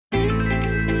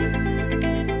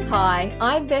Hi,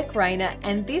 I'm Beck Rayner,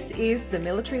 and this is the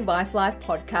Military Wife Life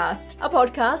podcast, a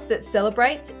podcast that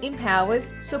celebrates,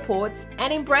 empowers, supports,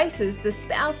 and embraces the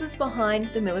spouses behind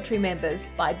the military members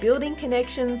by building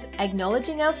connections,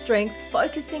 acknowledging our strength,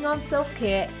 focusing on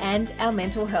self-care and our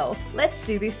mental health. Let's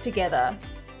do this together.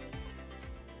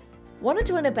 Want to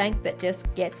join a bank that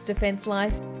just gets Defence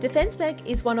Life? Defence Bank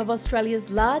is one of Australia's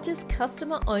largest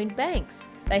customer-owned banks.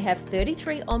 They have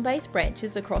 33 on-base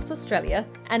branches across Australia,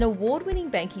 an award-winning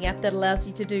banking app that allows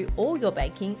you to do all your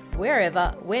banking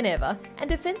wherever, whenever, and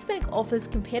Defence Bank offers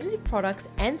competitive products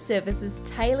and services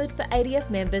tailored for ADF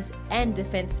members and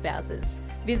Defence spouses.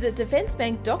 Visit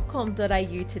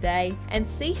defencebank.com.au today and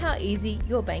see how easy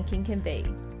your banking can be.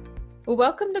 Well,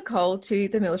 welcome, Nicole, to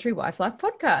the Military Wife Life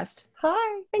podcast.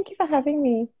 Hi, thank you for having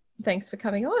me. Thanks for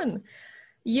coming on.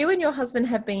 You and your husband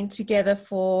have been together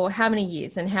for how many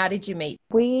years, and how did you meet?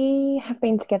 We have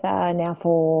been together now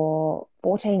for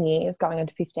 14 years, going on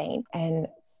to 15, and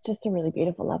it's just a really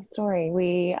beautiful love story.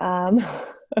 We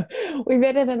we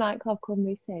met at a nightclub called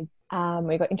Moosehead.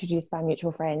 We got introduced by a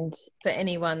mutual friend. For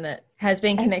anyone that has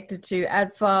been connected to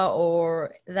ADFA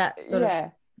or that sort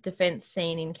of defence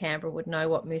scene in Canberra would know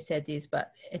what Mooseheads is,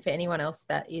 but for anyone else,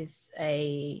 that is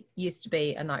used to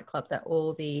be a nightclub that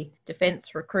all the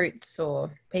defence recruits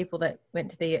or people that went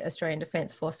to the Australian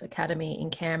Defence Force Academy in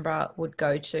Canberra would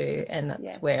go to, and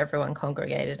that's where everyone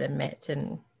congregated and met,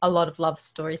 and a lot of love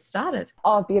stories started.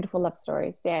 Oh, beautiful love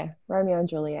stories. Yeah, Romeo and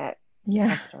Juliet.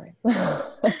 Yeah. Love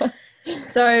story.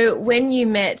 So when you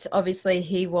met, obviously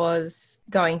he was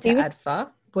going to ADFA.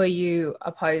 Were you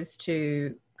opposed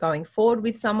to going forward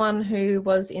with someone who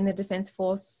was in the Defence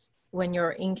Force when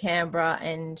you're in Canberra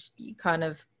and you kind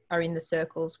of are in the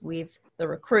circles with the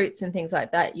recruits and things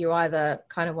like that? You either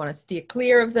kind of want to steer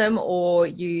clear of them or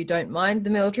you don't mind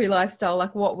the military lifestyle.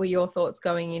 Like, what were your thoughts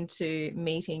going into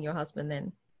meeting your husband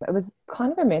then? It was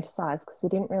kind of romanticised because we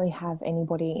didn't really have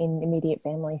anybody in immediate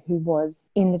family who was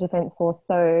in the Defence Force.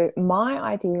 So my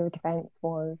idea of defence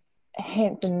was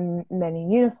handsome men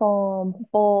in uniform,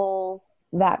 balls,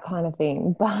 that kind of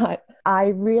thing. But I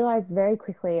realized very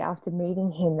quickly after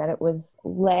meeting him that it was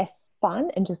less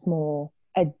fun and just more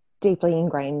a deeply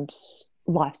ingrained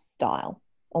lifestyle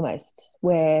almost,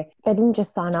 where they didn't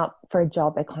just sign up for a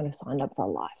job, they kind of signed up for a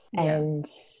life. Yeah. And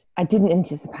I didn't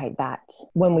anticipate that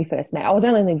when we first met. I was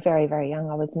only very, very young.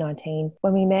 I was 19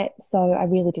 when we met. So I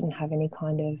really didn't have any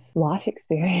kind of life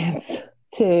experience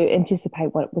to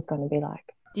anticipate what it was going to be like.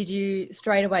 Did you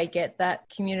straight away get that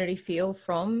community feel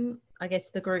from, I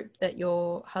guess, the group that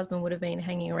your husband would have been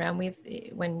hanging around with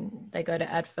when they go to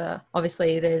ADFA?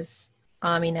 Obviously there's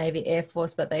Army, Navy, Air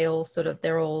Force, but they're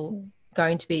all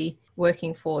going to be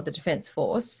working for the Defence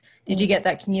Force. Did you get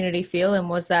that community feel, and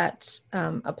was that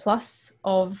a plus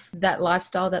of that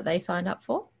lifestyle that they signed up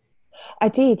for? I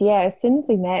did, yeah. As soon as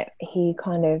we met, he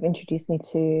kind of introduced me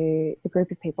to the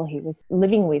group of people he was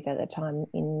living with at the time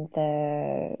in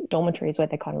the dormitories where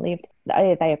they kind of lived.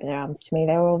 They opened their arms to me.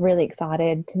 They were all really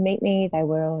excited to meet me. They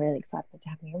were all really excited to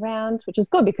have me around, which was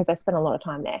good because I spent a lot of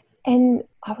time there. And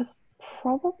I was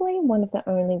probably one of the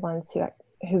only ones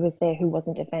who was there who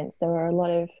wasn't defence. There were a lot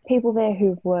of people there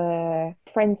who were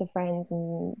friends of friends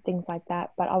and things like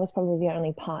that, but I was probably the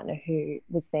only partner who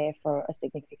was there for a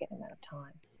significant amount of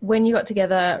time. When you got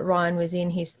together, Ryan was in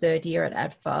his third year at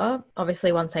ADFA.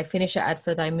 Obviously, once they finish at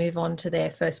ADFA, they move on to their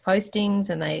first postings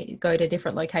and they go to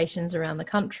different locations around the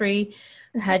country.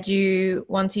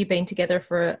 Once you've been together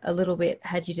for a little bit,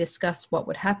 had you discussed what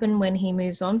would happen when he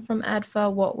moves on from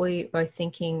ADFA? What were you both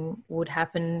thinking would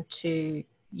happen to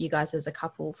you guys as a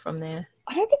couple from there?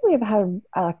 I don't think we ever had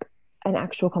an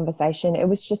actual conversation. It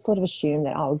was just sort of assumed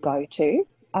that I would go to.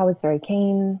 I was very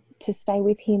keen to stay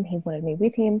with him. He wanted me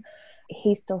with him.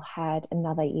 He still had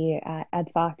another year at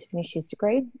ADFA to finish his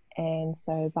degree. And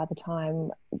so by the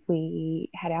time we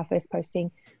had our first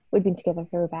posting, we'd been together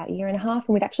for about a year and a half,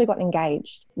 and we'd actually gotten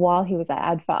engaged while he was at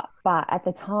ADFA. But at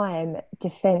the time,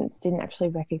 Defence didn't actually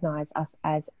recognise us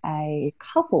as a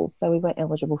couple, so we weren't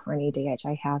eligible for any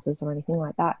DHA houses or anything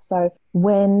like that. So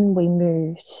when we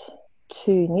moved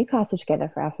to Newcastle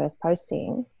together for our first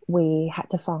posting, we had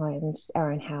to find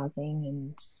our own housing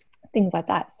and things like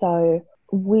that. So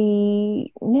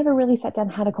we never really sat down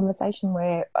and had a conversation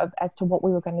as to what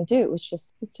we were going to do. It was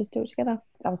just, let's just do it together.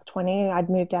 I was 20. I'd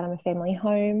moved out of my family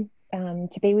home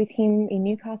to be with him in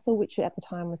Newcastle, which at the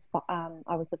time was,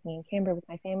 I was living in Canberra with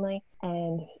my family,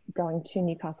 and going to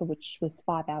Newcastle, which was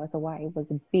 5 hours away, was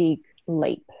a big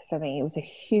leap for me. It was a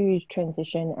huge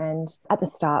transition, and at the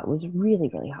start it was really,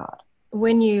 really hard.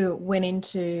 When you went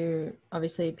into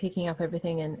obviously picking up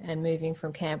everything and moving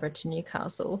from Canberra to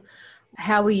Newcastle,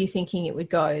 How were you thinking it would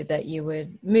go, that you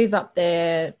would move up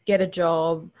there, get a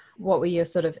job? What were your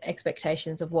sort of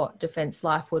expectations of what defence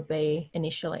life would be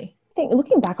initially? I think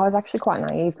looking back, I was actually quite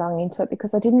naive going into it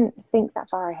because I didn't think that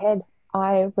far ahead.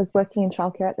 I was working in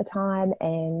childcare at the time,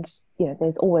 and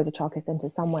there's always a childcare centre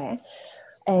somewhere.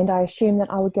 And I assumed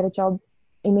that I would get a job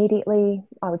immediately.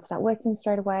 I would start working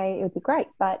straight away. It would be great.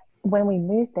 But when we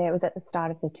moved there, it was at the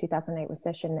start of the 2008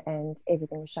 recession, and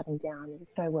everything was shutting down. There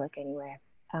was no work anywhere.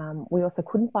 We also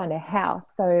couldn't find a house.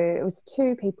 So it was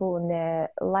two people in their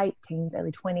late teens,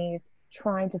 early 20s,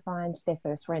 trying to find their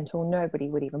first rental. Nobody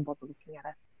would even bother looking at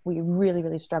us. We really,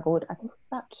 really struggled. I think it was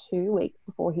about 2 weeks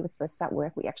before he was supposed to start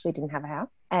work. We actually didn't have a house.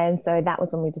 And so that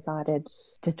was when we decided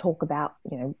to talk about,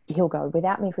 he'll go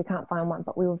without me if we can't find one.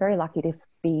 But we were very lucky to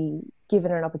be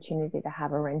given an opportunity to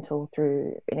have a rental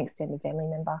through an extended family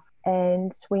member.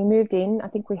 And we moved in. I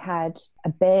think we had a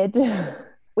bed.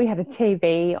 We had a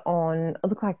TV on, it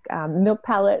looked like milk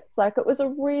pallets. Like it was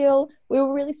we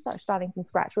were really starting from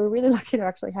scratch. We were really lucky to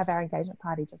actually have our engagement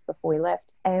party just before we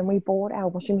left. And we bought our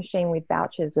washing machine with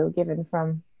vouchers we were given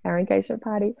from our engagement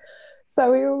party. So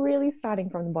we were really starting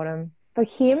from the bottom. For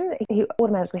him, he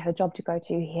automatically had a job to go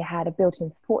to. He had a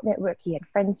built-in support network. He had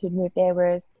friends who'd moved there.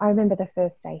 Whereas I remember the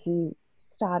first day he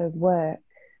started work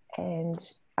and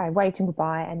I waved him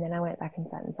goodbye, and then I went back and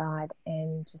sat inside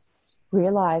and just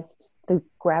realised the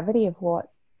gravity of what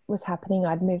was happening.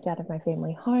 I'd moved out of my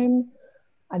family home.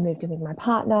 I moved in with my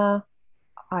partner.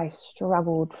 I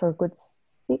struggled for a good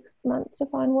 6 months to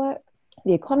find work.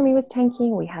 The economy was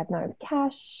tanking. We had no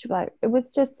cash. Like it was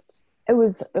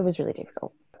really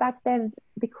difficult. Back then,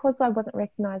 because I wasn't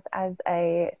recognised as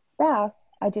a spouse,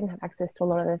 I didn't have access to a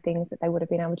lot of the things that they would have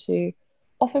been able to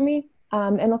offer me.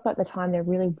 And also at the time, there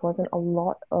really wasn't a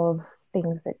lot of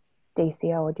things that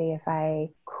DCO or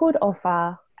DFA could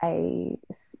offer a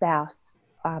spouse,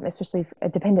 especially a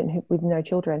dependent with no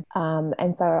children.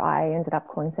 And so I ended up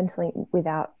calling Centrelink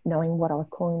without knowing what I was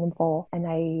calling them for. And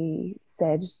they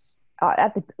said,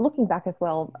 looking back as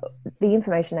well, the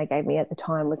information they gave me at the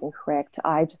time was incorrect.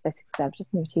 I just basically said, I've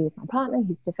just moved here with my partner,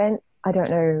 he's defence. I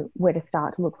don't know where to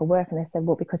start to look for work. And they said,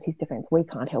 well, because he's defence, we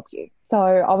can't help you. So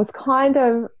I was kind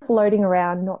of floating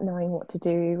around, not knowing what to do.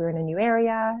 We were in a new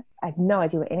area. I had no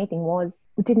idea what anything was.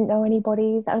 We didn't know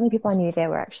anybody. The only people I knew there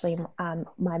were actually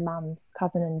my mum's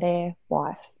cousin and their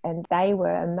wife. And they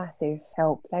were a massive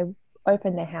help. They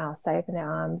opened their house, they opened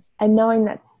their arms. And knowing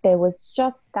that there was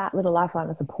just that little lifeline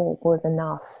of support was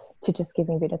enough to just give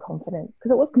me a bit of confidence,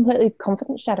 because it was completely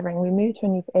confidence shattering. We moved to a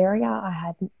new area. I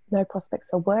had no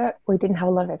prospects for work. We didn't have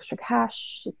a lot of extra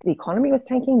cash. The economy was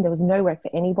tanking. There was no work for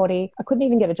anybody. I couldn't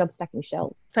even get a job stacking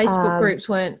shelves. Facebook groups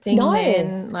weren't thing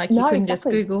then. Like you couldn't just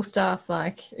Google stuff.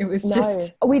 Like it was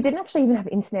just. We didn't actually even have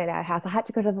internet at our house. I had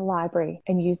to go to the library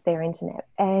and use their internet.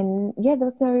 And yeah, there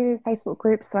was no Facebook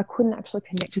groups, so I couldn't actually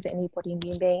connect with anybody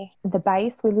near me. The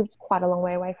base, we lived quite a long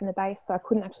way away from the base, so I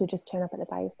couldn't actually just turn up at the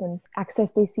base and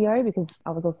access DCO, because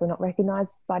I was also not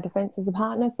recognised by Defence as a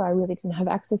partner, so I really didn't have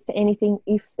access to anything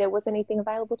if there was anything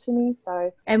available to me.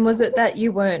 And was it that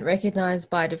you weren't recognised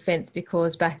by Defence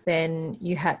because back then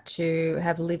you had to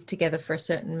have lived together for a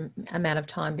certain amount of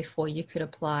time before you could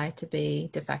apply to be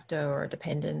de facto or a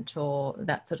dependent or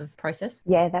that sort of process?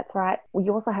 Yeah, that's right. Well,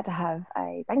 you also had to have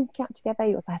a bank account together.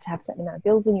 You also had to have a certain amount of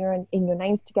bills in your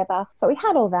names together. So we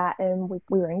had all that, and we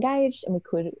were engaged, and we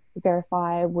could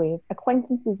verify with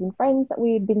acquaintances and friends that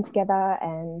we had been together,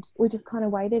 and we just kind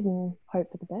of waited and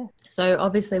hoped for the best. So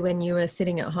obviously when you were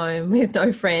sitting at home with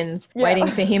no friends,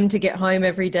 waiting for him to get home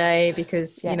every day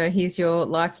because, he's your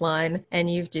lifeline,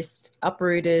 and you've just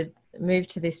uprooted, moved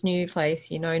to this new place,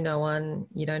 no one,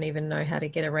 you don't even know how to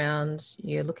get around,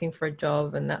 you're looking for a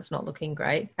job and that's not looking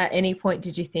great. At any point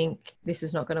did you think this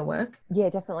is not going to work? Yeah,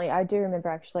 definitely. I do remember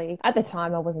actually at the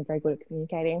time I wasn't very good at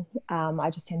communicating. I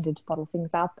just tended to bottle things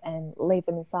up and leave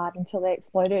them inside until they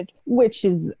exploded, which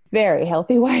is a very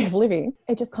healthy way of living.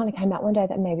 It just kind of came out one day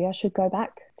that maybe I should go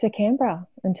back to Canberra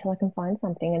until I can find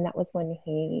something. And that was when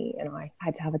he and I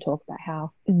had to have a talk about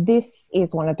how this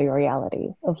is one of the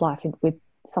realities of life with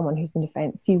someone who's in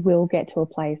defence. You will get to a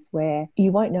place where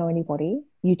you won't know anybody.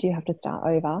 You do have to start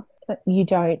over. But you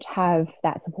don't have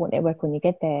that support network when you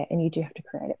get there, and you do have to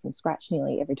create it from scratch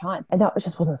nearly every time. And that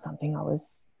just wasn't something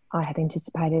I had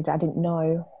anticipated. I didn't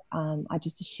know. I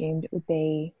just assumed it would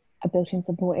be a built-in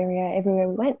support area everywhere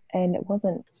we went, and it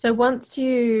wasn't. So once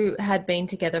you had been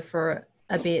together for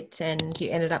a bit and you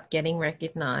ended up getting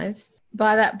recognised,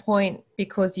 by that point,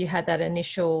 because you had that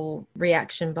initial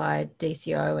reaction by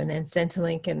DCO and then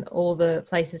Centrelink and all the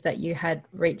places that you had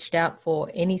reached out for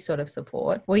any sort of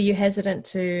support, were you hesitant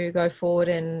to go forward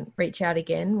and reach out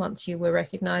again once you were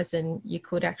recognised and you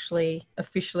could actually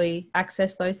officially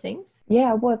access those things?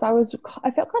 Yeah,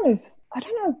 I felt kind of, I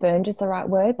don't know if burned is the right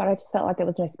word, but I just felt like there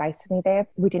was no space for me there.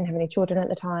 We didn't have any children at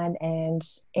the time, and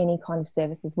any kind of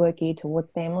services were geared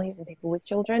towards families and people with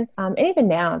children. And even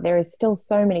now, there is still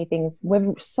so many things.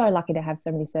 We're so lucky to have so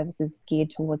many services geared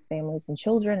towards families and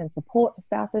children and support for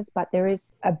spouses, but there is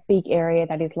a big area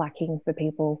that is lacking for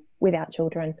people without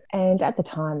children. And at the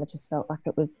time, it just felt like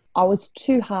I was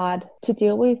too hard to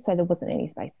deal with, so there wasn't any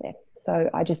space there. So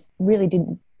I just really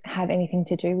didn't have anything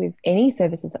to do with any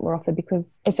services that were offered because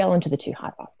it fell into the too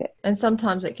hard basket. And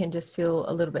sometimes it can just feel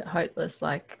a little bit hopeless,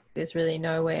 like there's really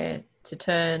nowhere to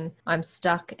turn. I'm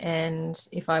stuck, and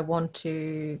if I want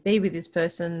to be with this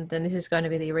person, then this is going to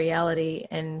be the reality.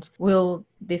 And will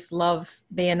this love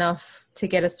be enough to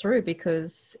get us through?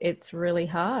 Because it's really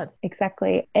hard.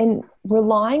 Exactly. And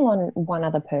relying on one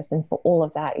other person for all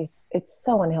of that it's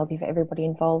so unhealthy for everybody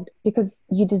involved, because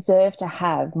you deserve to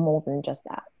have more than just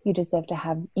that. You deserve to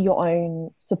have your own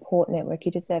support network.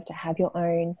 You deserve to have your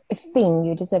own thing.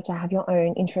 You deserve to have your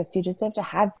own interests. You deserve to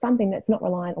have something that's not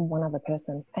reliant on one other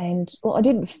person. And well, I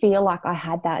didn't feel like I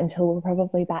had that until we were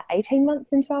probably about 18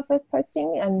 months into our first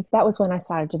posting. And that was when I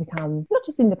started to become not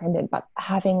just independent, but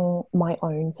having my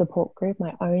own support group,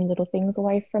 my own little things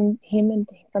away from him and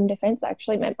from defence. I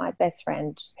actually met my best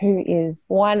friend, who is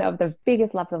one of the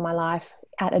biggest loves of my life,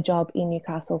 at a job in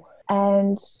Newcastle.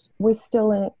 And we're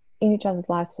still in each other's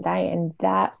lives today. And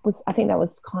I think that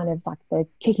was kind of like the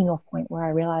kicking off point where I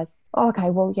realized, oh,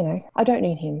 okay, well, I don't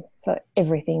need him for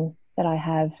everything that I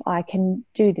have. I can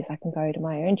do this. I can go to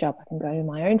my own job. I can go to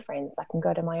my own friends. I can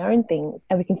go to my own things,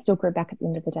 and we can still grow back at the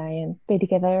end of the day and be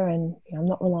together. And I'm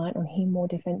not reliant on him or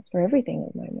defence for everything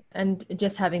at the moment. And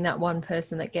just having that one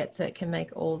person that gets it can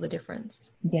make all the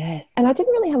difference. Yes. And I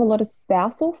didn't really have a lot of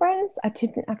spousal friends. I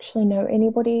didn't actually know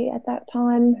anybody at that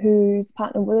time whose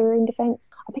partner were in defence.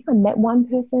 I think I met one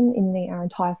person in our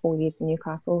entire 4 years in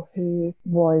Newcastle who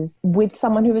was with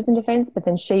someone who was in defence, but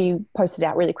then she posted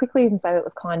out really quickly. And so it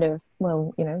was kind of,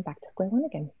 well, back to square one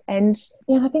again. And,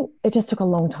 I think it just took a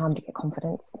long time to get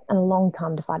confidence and a long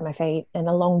time to find my feet and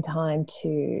a long time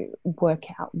to work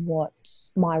out what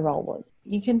my role was.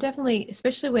 You can definitely,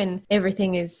 especially when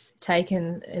everything is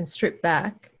taken and stripped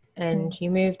back, and you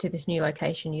move to this new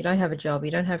location, you don't have a job, you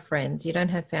don't have friends, you don't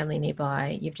have family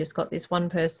nearby, you've just got this one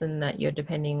person that you're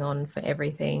depending on for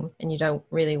everything, and you don't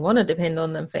really want to depend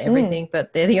on them for everything,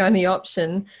 but they're the only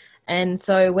option. And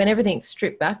so when everything's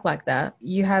stripped back like that,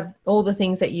 you have all the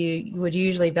things that you would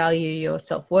usually value your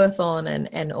self-worth on,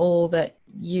 and all that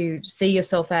you see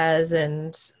yourself as,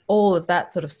 and all of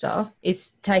that sort of stuff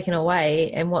is taken away.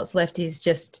 And what's left is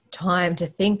just time to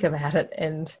think about it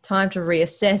and time to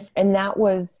reassess. And that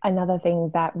was another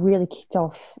thing that really kicked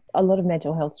off a lot of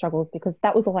mental health struggles, because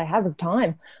that was all I had was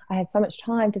time. I had so much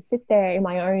time to sit there in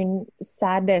my own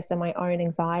sadness and my own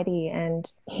anxiety,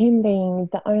 and him being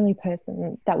the only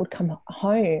person that would come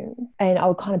home, and I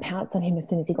would kind of pounce on him as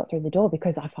soon as he got through the door,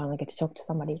 because I finally get to talk to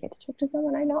somebody, I get to talk to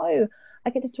someone I know. I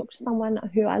get to talk to someone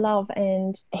who I love.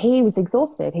 And he was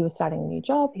exhausted. He was starting a new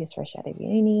job. He was fresh out of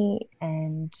uni,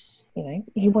 and,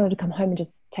 he wanted to come home and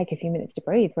just take a few minutes to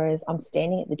breathe, whereas I'm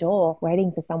standing at the door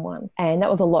waiting for someone. And that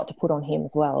was a lot to put on him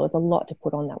as well. It was a lot to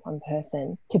put on that one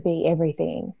person to be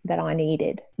everything that I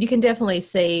needed. You can definitely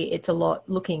see it's a lot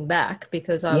looking back,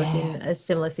 because I was in a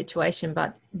similar situation,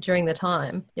 but during the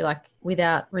time, you're like,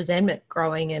 without resentment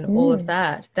growing and all of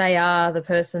that, they are the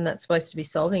person that's supposed to be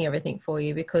solving everything for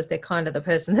you, because they're kind of the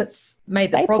person that's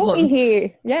made the problem. Put me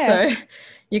here. Yeah. So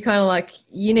you're kind of like,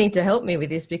 you need to help me with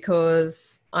this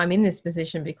because I'm in this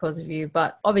position because of you.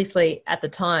 But obviously at the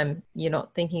time, you're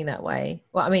not thinking that way.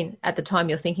 Well, I mean, at the time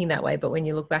you're thinking that way, but when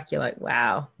you look back, you're like,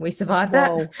 wow, we survived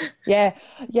that. Yeah,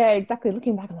 exactly.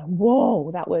 Looking back, I'm like,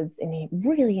 whoa, that was a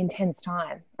really intense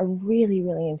time, a really,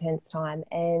 really intense time.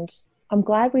 And I'm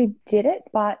glad we did it,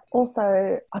 but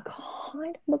also I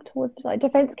kind of look towards, like,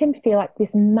 defence can feel like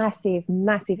this massive,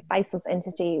 massive faceless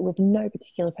entity with no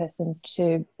particular person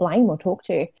to blame or talk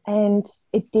to. And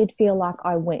it did feel like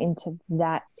I went into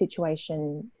that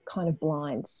situation kind of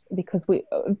blind, because we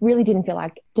really didn't feel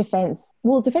like defence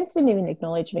didn't even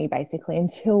acknowledge me basically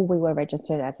until we were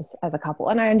registered as a couple.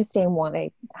 And I understand why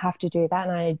they have to do that,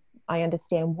 and I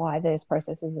understand why there's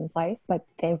processes in place, but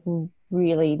there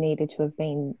really needed to have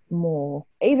been more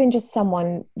even just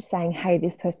someone saying, hey,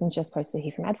 this person's just supposed to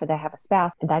hear from Adfa. They have a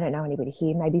spouse and they don't know anybody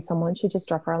here. Maybe someone should just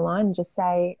drop her a line and just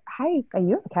say, hey, are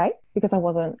you okay? Because I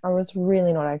was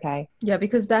really not okay. Yeah,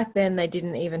 because back then they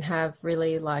didn't even have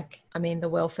really the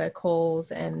welfare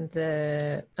calls and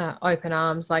the open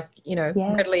arms,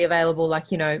 readily available.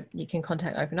 You can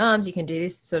contact open arms, you can do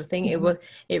this sort of thing. Mm-hmm.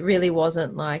 It really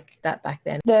wasn't like that back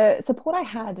then. The support I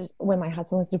had when my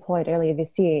husband was deployed earlier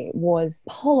this year was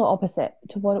polar opposite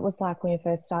to what it was like when we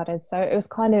first started. So it was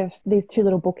kind of these two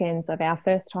little bookends of our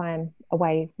first time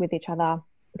away with each other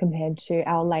compared to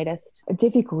our latest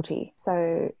difficulty.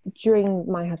 So during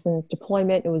my husband's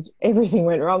deployment, everything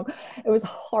went wrong. It was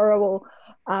horrible.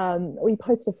 We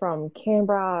posted from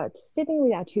Canberra to Sydney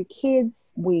with our two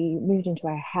kids. We moved into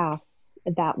a house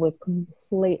that was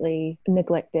completely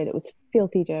neglected. It was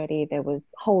filthy dirty. There was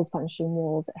holes punched in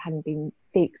walls that hadn't been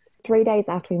fixed. 3 days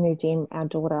after we moved in, our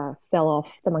daughter fell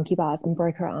off the monkey bars and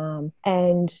broke her arm.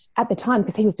 And at the time,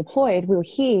 because he was deployed, we were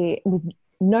here with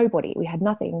nobody. We had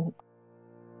nothing.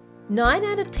 9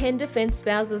 out of 10 defence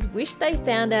spouses wish they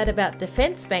found out about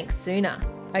Defence Bank sooner.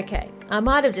 Okay, I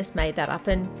might have just made that up,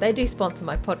 and they do sponsor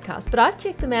my podcast, but I've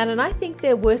checked them out and I think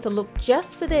they're worth a look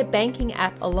just for their banking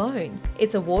app alone.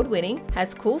 It's award-winning,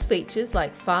 has cool features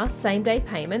like fast same-day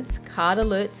payments, card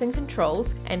alerts and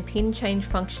controls, and PIN change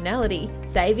functionality,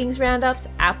 savings roundups,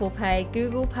 Apple Pay,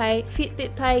 Google Pay,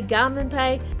 Fitbit Pay, Garmin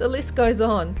Pay, the list goes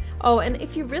on. Oh, and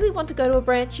if you really want to go to a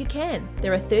branch, you can.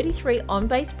 There are 33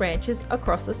 on-base branches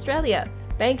across Australia.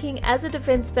 Banking as a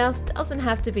defence spouse doesn't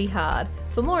have to be hard.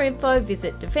 For more info,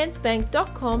 visit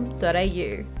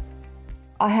defencebank.com.au.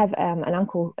 I have an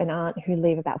uncle and aunt who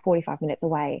live about 45 minutes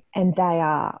away, and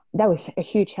they were a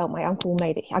huge help. My uncle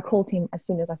made it. I called him as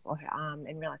soon as I saw her arm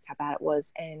and realised how bad it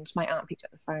was, and my aunt picked up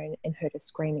the phone and heard her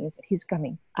screaming and said, he's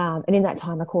coming. And in that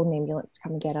time, I called an ambulance to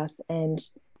come and get us, and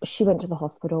she went to the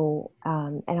hospital,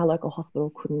 and our local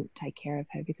hospital couldn't take care of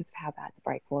her because of how bad the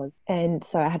break was. And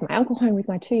so I had my uncle home with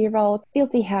my 2-year-old,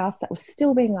 filthy house that was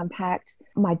still being unpacked.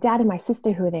 My dad and my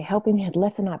sister, who were there helping me, had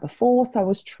left the night before. So I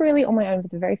was truly on my own for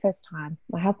the very first time.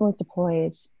 My husband was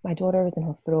deployed. My daughter was in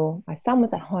hospital. My son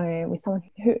was at home with someone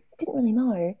who didn't really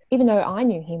know, even though I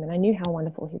knew him and I knew how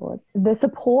wonderful he was. The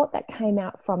support that came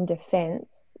out from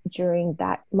Defence during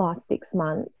that last 6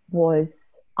 months was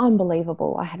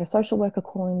unbelievable. I had a social worker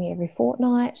calling me every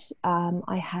fortnight.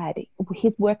 I had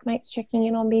his workmates checking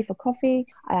in on me for coffee.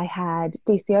 I had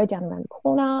DCO down around the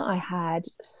corner. I had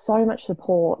so much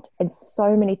support and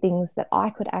so many things that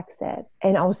I could access.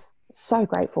 And I was so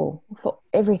grateful for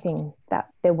everything that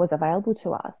there was available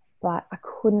to us. But I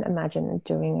couldn't imagine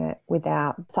doing it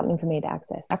without something for me to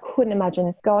access. I couldn't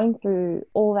imagine going through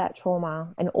all that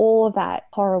trauma and all of that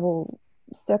horrible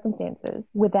circumstances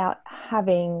without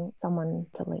having someone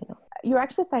to lean on. You were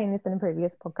actually saying this in a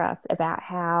previous podcast about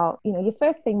how, your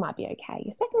first thing might be okay,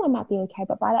 your second one might be okay,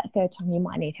 but by that third time you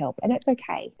might need help, and it's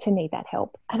okay to need that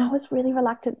help. And I was really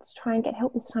reluctant to try and get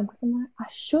help this time because I'm like, I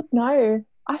should know,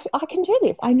 I can do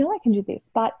this. I know I can do this,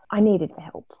 but I needed the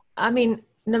help. I mean,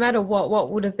 no matter what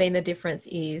would have been the difference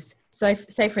is, so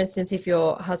say for instance, if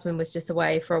your husband was just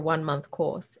away for a 1-month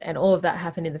course and all of that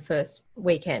happened in the first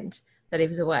weekend that he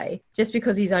was away, just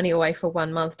because he's only away for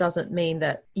 1 month doesn't mean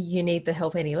that you need the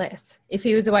help any less. If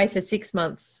he was away for 6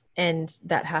 months and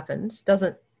that happened,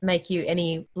 doesn't make you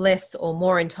any less or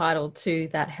more entitled to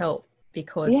that help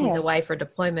because he's away for a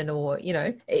deployment, or,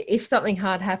 if something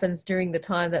hard happens during the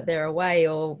time that they're away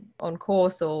or on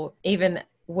course, or even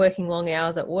working long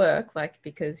hours at work,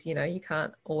 because you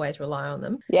can't always rely on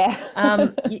them,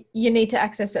 you need to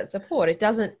access that support. It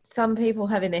doesn't, some people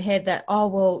have in their head that,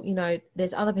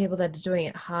 there's other people that are doing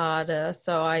it harder,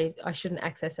 so I shouldn't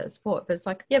access that support. But it's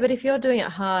but if you're doing it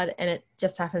hard and it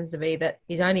just happens to be that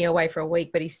he's only away for a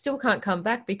week, but he still can't come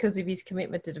back because of his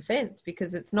commitment to defence,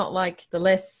 because it's not like the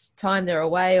less time they're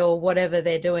away or whatever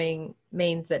they're doing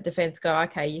means that Defence go,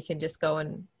 okay, you can just go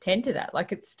and tend to that.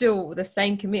 It's still the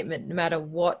same commitment no matter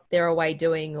what they're away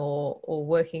doing or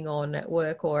working on at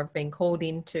work, or have been called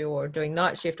into, or doing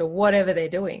night shift, or whatever they're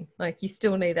doing. You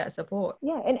still need that support.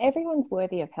 Yeah, and everyone's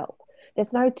worthy of help.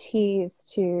 There's no tiers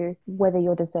to whether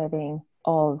you're deserving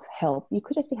of help. You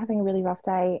could just be having a really rough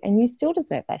day and you still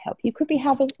deserve that help. You could be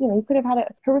having, you could have had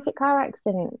a horrific car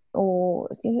accident, or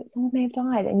someone may have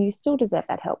died, and you still deserve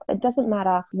that help. It doesn't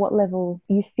matter what level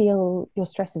you feel your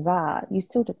stresses are, you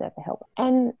still deserve the help.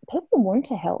 And people want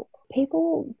to help.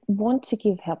 People want to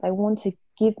give help. They want to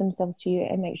give themselves to you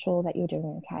and make sure that you're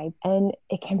doing okay. And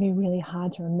it can be really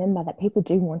hard to remember that people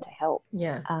do want to help.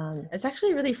 Yeah. It's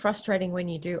actually really frustrating when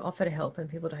you do offer to help and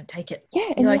people don't take it.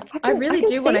 Yeah. And I really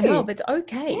do want to help. It's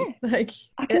okay. Yeah.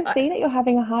 I can see that you're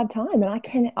having a hard time, and I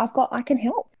can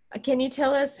help. Can you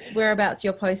tell us whereabouts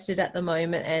you're posted at the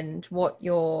moment and what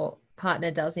your partner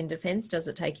does in defence? Does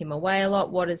it take him away a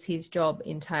lot? What does his job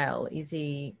entail? Is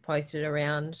he posted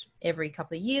around every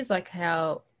couple of years? Like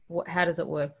how does it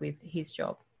work with his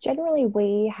job? Generally,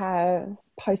 we have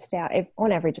posted out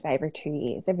on average about every 2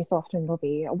 years. Every so often there'll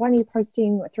be a 1 year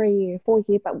posting, a 3 year, 4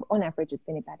 year, but on average it's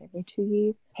been about every 2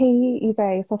 years. He is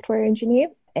a software engineer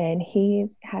and he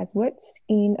has worked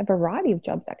in a variety of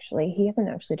jobs actually. He hasn't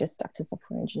actually just stuck to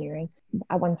software engineering.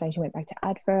 At one stage he went back to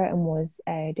ADFA and was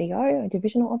a DO, a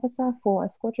divisional officer for a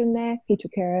squadron there. He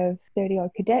took care of 30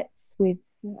 odd cadets with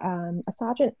a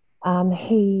sergeant.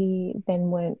 He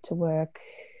then went to work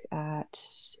at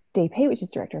DP, which is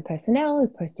Director of Personnel,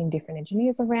 is posting different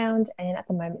engineers around. And at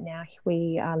the moment now,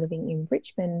 we are living in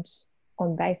Richmond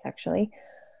on base, actually.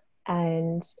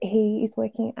 And he is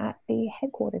working at the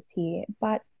headquarters here.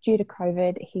 But due to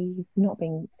COVID, he's not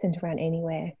being sent around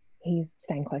anywhere. He's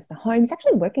staying close to home. He's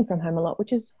actually working from home a lot,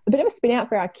 which is a bit of a spin out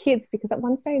for our kids because at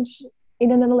one stage,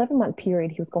 in an 11-month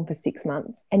period, he was gone for 6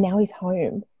 months. And now he's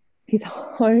home. He's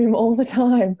home all the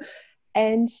time.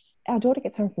 And our daughter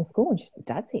gets home from school and she's like,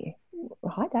 Dad's here.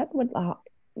 Hi, Dad.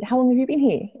 How long have you been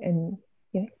here? And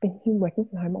it's been him working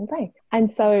from home all day.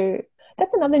 And so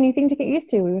that's another new thing to get used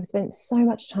to. We've spent so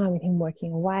much time with him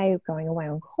working away, going away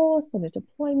on course, on a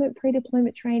deployment,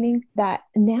 pre-deployment training, that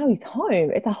now he's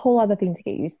home. It's a whole other thing to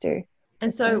get used to.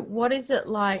 And so what is it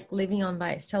like living on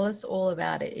base? Tell us all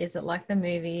about it. Is it like the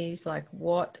movies? Like,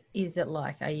 what is it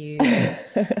like? Have you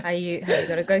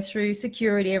got to go through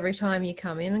security every time you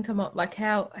come in and come up? Like,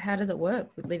 how does it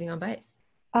work with living on base?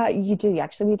 You do,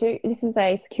 actually. We do. This is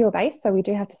a secure base, so we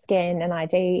do have to scan an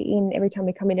ID in every time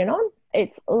we come in and on.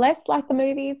 It's less like the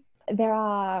movies. There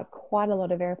are quite a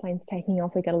lot of airplanes taking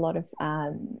off. We get a lot of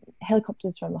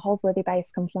helicopters from the Holsworthy base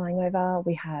come flying over.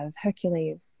 We have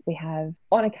Hercules. We have,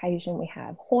 on occasion, we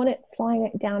have Hornets flying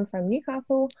down from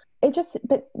Newcastle.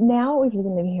 But now we've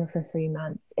been living here for 3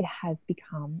 months. It has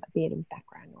become a bit of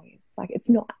background noise. Like, it's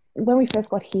not. When we first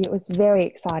got here, it was very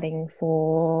exciting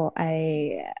for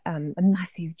a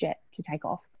massive jet to take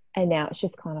off. And now it's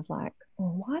just kind of like,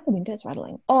 oh, why are the windows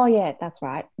rattling? Oh, yeah, that's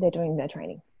right. They're doing their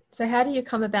training. So how do you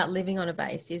come about living on a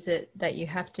base? Is it that you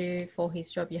have to, for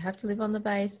his job, you have to live on the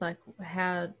base? Like,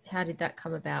 how did that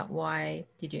come about? Why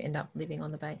did you end up living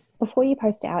on the base? Before you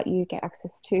post out, you get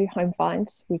access to Home Find,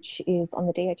 which is on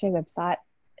the DHA website.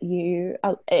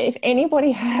 If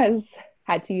anybody has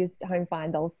had to use Home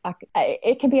Find,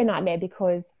 it can be a nightmare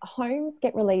because homes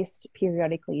get released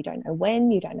periodically. You don't know when,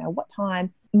 you don't know what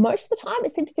time. Most of the time,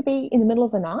 it seems to be in the middle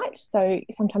of the night. So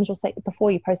sometimes you'll set,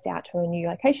 before you post out to a new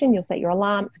location, you'll set your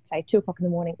alarm for, say, 2 o'clock in the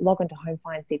morning, log onto Home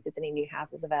Find, see if there's any new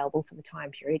houses available for the time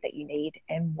period that you need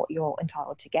and what you're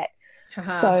entitled to get. So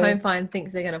Home Find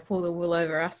thinks they're going to pull the wool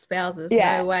over us spouses.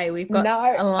 Yeah, no way. We've got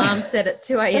alarm set at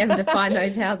 2 a.m. to find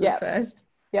those houses first.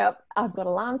 Yep, I've got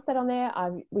alarms set on there.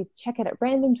 We check it at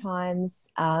random times,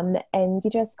 and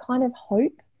you just kind of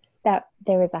hope that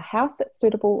there is a house that's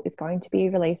suitable, is going to be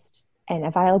released and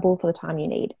available for the time you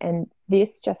need. And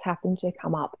this just happened to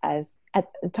come up as at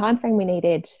the time frame we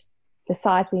needed, the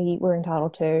size we were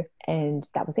entitled to, and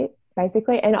that was it,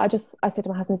 basically. And I said to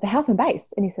my husband, "It's a house on base,"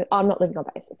 and he said, "I'm not living on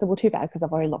base." I said, "Well, too bad, because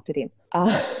I've already locked it in."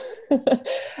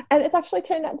 And it's actually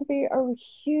turned out to be a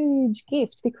huge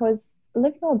gift because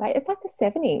living on base, it's like the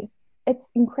 70s. It's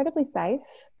incredibly safe.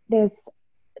 There's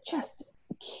just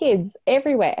kids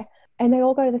everywhere and they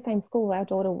all go to the same school. Our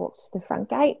daughter walks to the front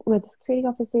gate where the security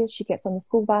office is. She gets on the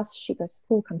school bus. She goes to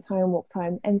school, comes home, walks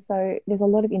home. And so there's a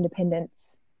lot of independence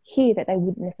here that they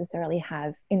wouldn't necessarily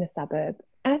have in the suburb.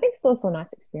 And I think it's also a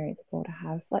nice experience as well to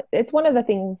have. Like, it's one of the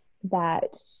things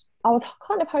that I was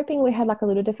kind of hoping we had, like a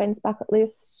little defence bucket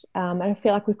list. And I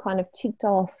feel like we've kind of ticked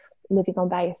off living on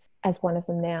base as one of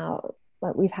them now.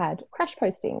 Like, we've had crash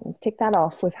posting, tick that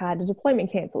off. We've had a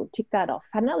deployment cancelled, tick that off.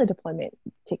 Had another deployment,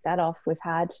 tick that off. We've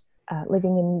had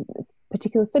living in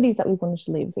particular cities that we wanted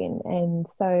to live in. And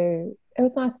so it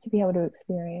was nice to be able to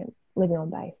experience living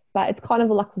on base. But it's kind of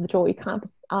a luck of the draw. You can't,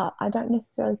 I don't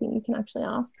necessarily think you can actually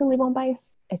ask to live on base.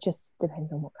 It just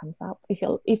depends on what comes up.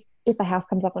 If a house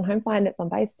comes up on Home Find, it's on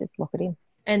base, just lock it in.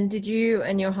 And did you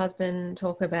and your husband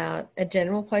talk about a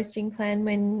general posting plan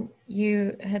when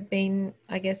you had been,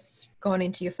 I guess, gone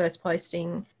into your first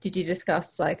posting? Did you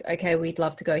discuss like, okay, we'd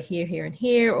love to go here, here and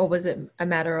here? Or was it a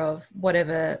matter of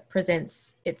whatever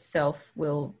presents itself,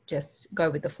 will just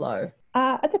go with the flow?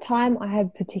 At the time, I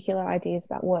had particular ideas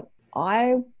about what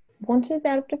I wanted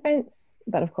out of defence,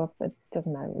 but of course, it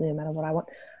doesn't really matter what I want.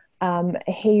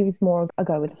 He was more a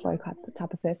go with the flow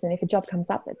type of person. If a job comes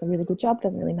up, it's a really good job,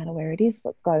 doesn't really matter where it is,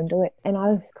 let's go and do it. And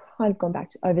I've kind of gone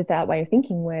back over that way of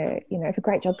thinking where, you know, if a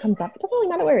great job comes up, it doesn't really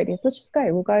matter where it is, let's just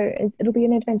go. We'll go, it'll be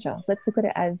an adventure. Let's look at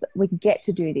it as we get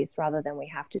to do this rather than we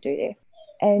have to do this.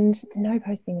 And no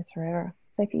posting is forever.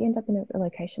 So if you end up in a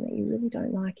location that you really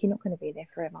don't like, you're not going to be there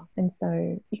forever. And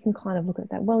so you can kind of look at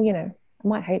that, well, you know, I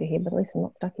might hate it here, but at least I'm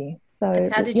not stuck here. So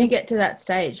and how did you get to that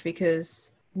stage?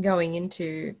 Because going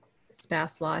into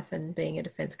spouse life and being a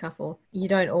defence couple, you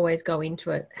don't always go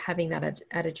into it having that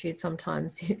attitude.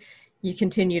 Sometimes you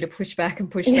continue to push back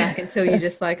until you're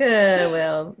just like,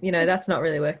 well, you know, that's not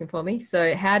really working for me.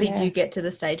 So how did you get to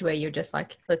the stage where you're just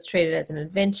like, let's treat it as an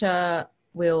adventure,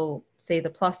 we'll see the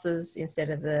pluses instead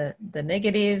of the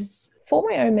negatives? For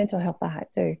my own mental health, I had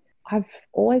to. I've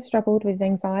always struggled with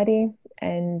anxiety,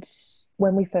 and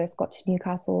when we first got to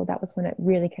Newcastle, that was when it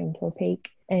really came to a peak,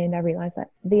 and I realised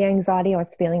that the anxiety I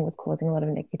was feeling was causing a lot of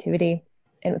negativity,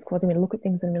 and it was causing me to look at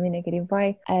things in a really negative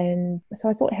way. And so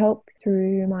I sought help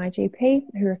through my GP,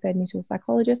 who referred me to a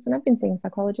psychologist, and I've been seeing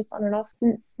psychologists on and off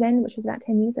since then, which was about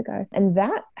 10 years ago. And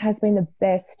that has been the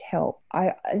best help.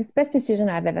 The best decision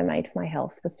I've ever made for my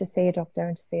health was to see a doctor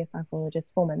and to see a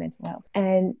psychologist for my mental health.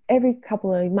 And every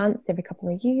couple of months, every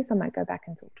couple of years, I might go back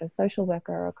and talk to a social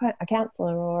worker or a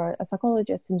counsellor or a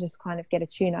psychologist and just kind of get a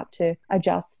tune up to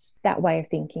adjust that way of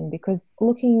thinking, because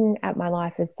looking at my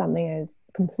life as something as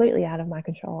completely out of my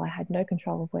control. I had no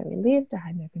control of where we lived. I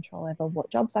had no control over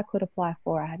what jobs I could apply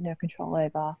for. I had no control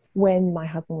over when my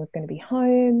husband was going to be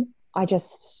home. I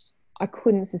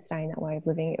couldn't sustain that way of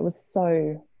living. It was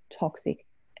so toxic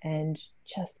and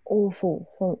just awful,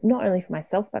 for not only for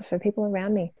myself, but for people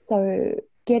around me. So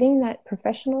getting that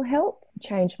professional help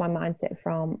changed my mindset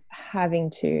from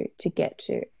having to get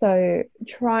to. So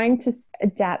trying to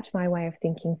adapt my way of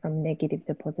thinking from negative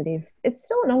to positive. It's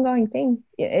still an ongoing thing.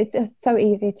 It's so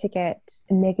easy to get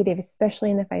negative,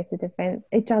 especially in the face of defence.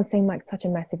 It does seem like such a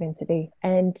massive entity,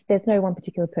 and there's no one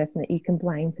particular person that you can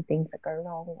blame for things that go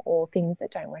wrong or things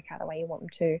that don't work out the way you want them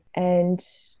to. And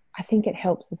I think it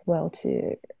helps as well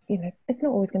to, you know, it's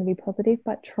not always going to be positive,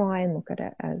 but try and look at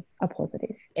it as a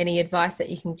positive. Any advice that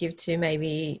you can give to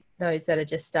maybe those that are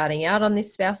just starting out on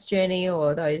this spouse journey,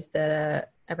 or those that are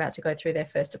about to go through their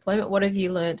first deployment? What have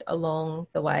you learned along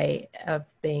the way of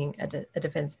being a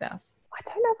defence spouse? I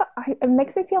don't know, but it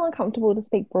makes me feel uncomfortable to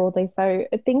speak broadly. So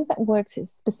things that worked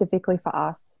specifically for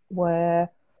us were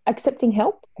accepting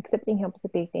help. Accepting help is a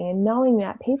big thing, and knowing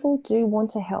that people do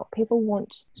want to help. People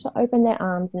want to open their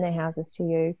arms and their houses to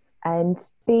you, and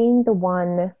being the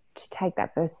one to take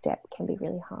that first step can be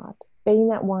really hard. Being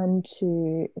that one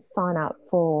to sign up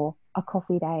for a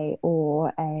coffee day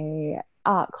or a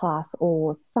art class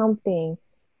or something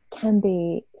can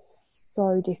be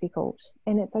so difficult,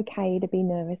 and it's okay to be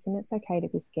nervous and it's okay to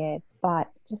be scared, but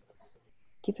just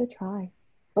give it a try.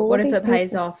 What if it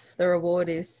pays off? The reward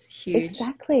is huge.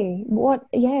 Exactly.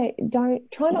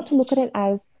 Don't try not to look at it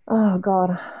as, oh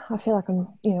God, I feel like I'm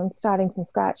starting from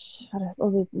scratch.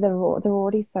 They're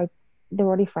already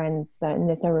friends, and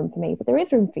there's no room for me. But there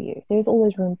is room for you. There's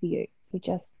always room for you. You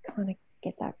just kind of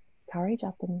get that courage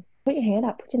up and put your hand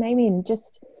up, put your name in,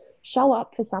 just show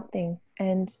up for something.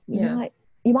 And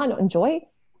you might not enjoy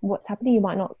what's happening. You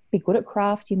might not be good at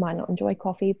craft. You might not enjoy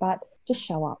coffee, but just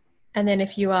show up. And then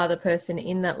if you are the person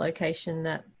in that location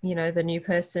that, you know, the new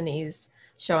person is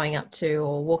showing up to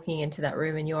or walking into that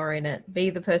room and you're in it, be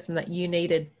the person that you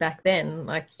needed back then.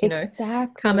 Like, you know,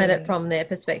 come at it from their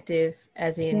perspective,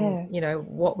 as in, you know,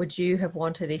 what would you have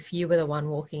wanted if you were the one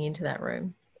walking into that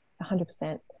room? 100%.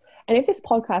 And if this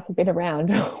podcast had been around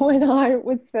when I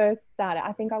was first started,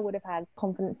 I think I would have had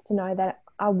confidence to know that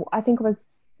I think I was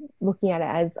looking at it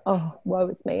as, oh, woe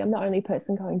is me. I'm the only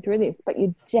person going through this, but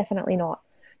you're definitely not.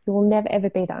 You will never, ever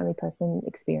be the only person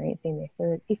experiencing this.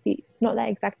 So if it's not that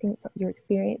exact thing that you're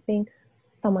experiencing,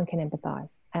 someone can empathise,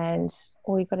 and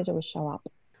all you've got to do is show up.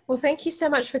 Well, thank you so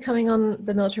much for coming on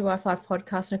the Military Wife Life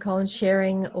podcast, Nicole, and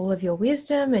sharing all of your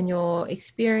wisdom and your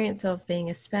experience of being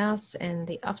a spouse and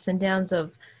the ups and downs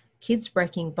of kids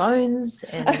breaking bones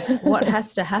and what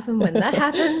has to happen when that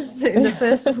happens in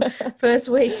the first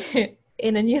week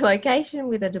in a new location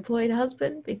with a deployed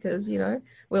husband, because, you know,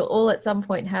 we'll all at some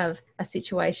point have a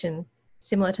situation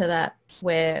similar to that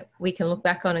where we can look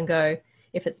back on and go,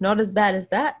 if it's not as bad as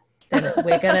that, then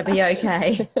we're going to be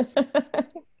okay.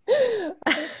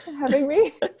 Thanks for having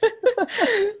me.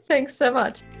 Thanks so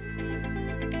much.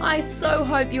 I so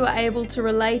hope you are able to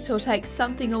relate or take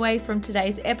something away from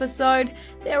today's episode.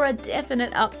 There are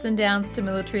definite ups and downs to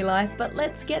military life, but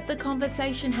let's get the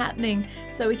conversation happening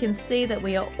so we can see that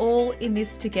we are all in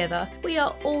this together. We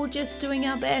are all just doing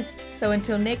our best. So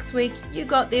until next week, you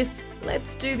got this.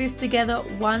 Let's do this together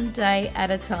one day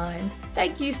at a time.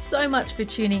 Thank you so much for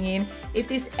tuning in. If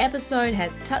this episode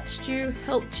has touched you,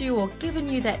 helped you, or given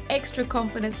you that extra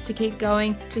confidence to keep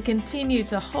going, to continue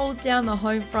to hold down the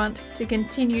home front, to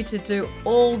continue to do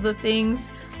all the things,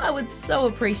 I would so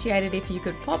appreciate it if you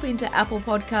could pop into Apple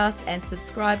Podcasts and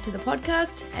subscribe to the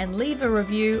podcast and leave a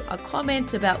review, a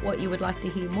comment about what you would like to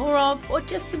hear more of, or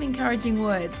just some encouraging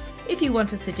words. If you want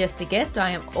to suggest a guest, I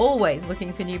am always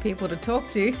looking for new people to talk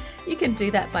to. You can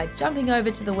do that by jumping over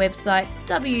to the website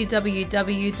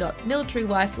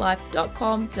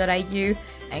www.militaryWifeLife.com.au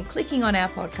and clicking on our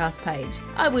podcast page.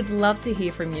 I would love to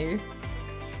hear from you.